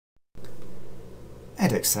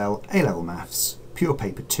Edexcel A-Level Maths, Pure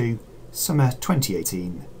Paper 2, Summer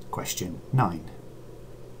 2018, Question 9.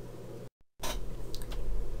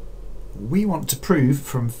 We want to prove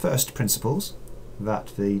from first principles that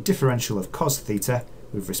the differential of cos theta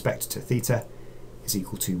with respect to theta is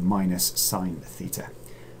equal to minus sine theta.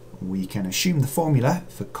 We can assume the formula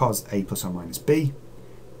for cos A plus or minus B,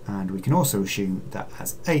 and we can also assume that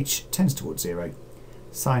as h tends towards 0,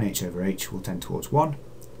 sine h over h will tend towards 1,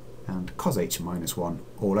 and cos h minus 1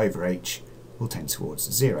 all over h will tend towards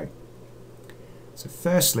 0. So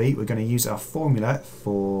firstly, we're going to use our formula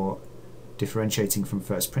for differentiating from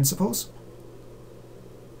first principles.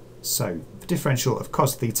 So the differential of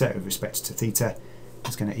cos theta with respect to theta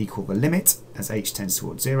is going to equal the limit, as h tends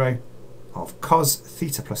towards 0, of cos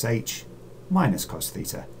theta plus h minus cos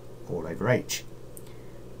theta all over h.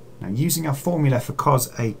 Now, using our formula for cos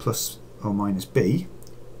A plus or minus B,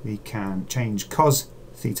 we can change cos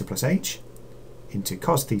theta plus h into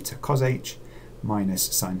cos theta cos h minus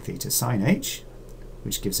sine theta sine h,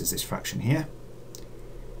 which gives us this fraction here.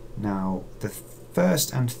 Now, the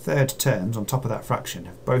first and third terms on top of that fraction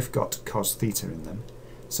have both got cos theta in them,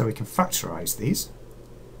 so we can factorise these,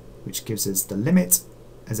 which gives us the limit,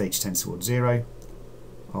 as h tends towards 0,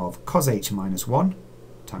 of cos h minus 1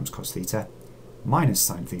 times cos theta minus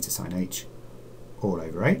sine theta sine h all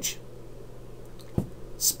over h.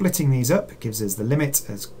 Splitting these up gives us the limit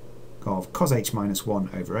of cos h minus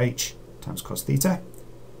 1 over h times cos theta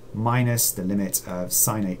minus the limit of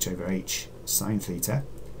sine h over h sine theta.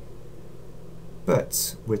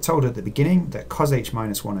 But we're told at the beginning that cos h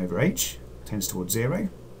minus 1 over h tends towards 0,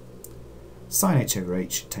 sine h over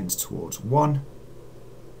h tends towards 1,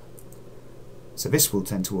 so this will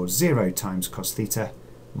tend towards 0 times cos theta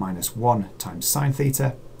minus 1 times sine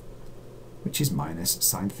theta, which is minus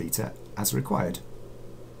sine theta as required.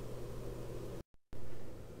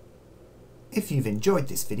 If you've enjoyed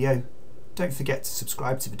this video, don't forget to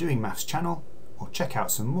subscribe to the Doing Maths channel or check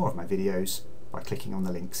out some more of my videos by clicking on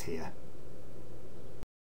the links here.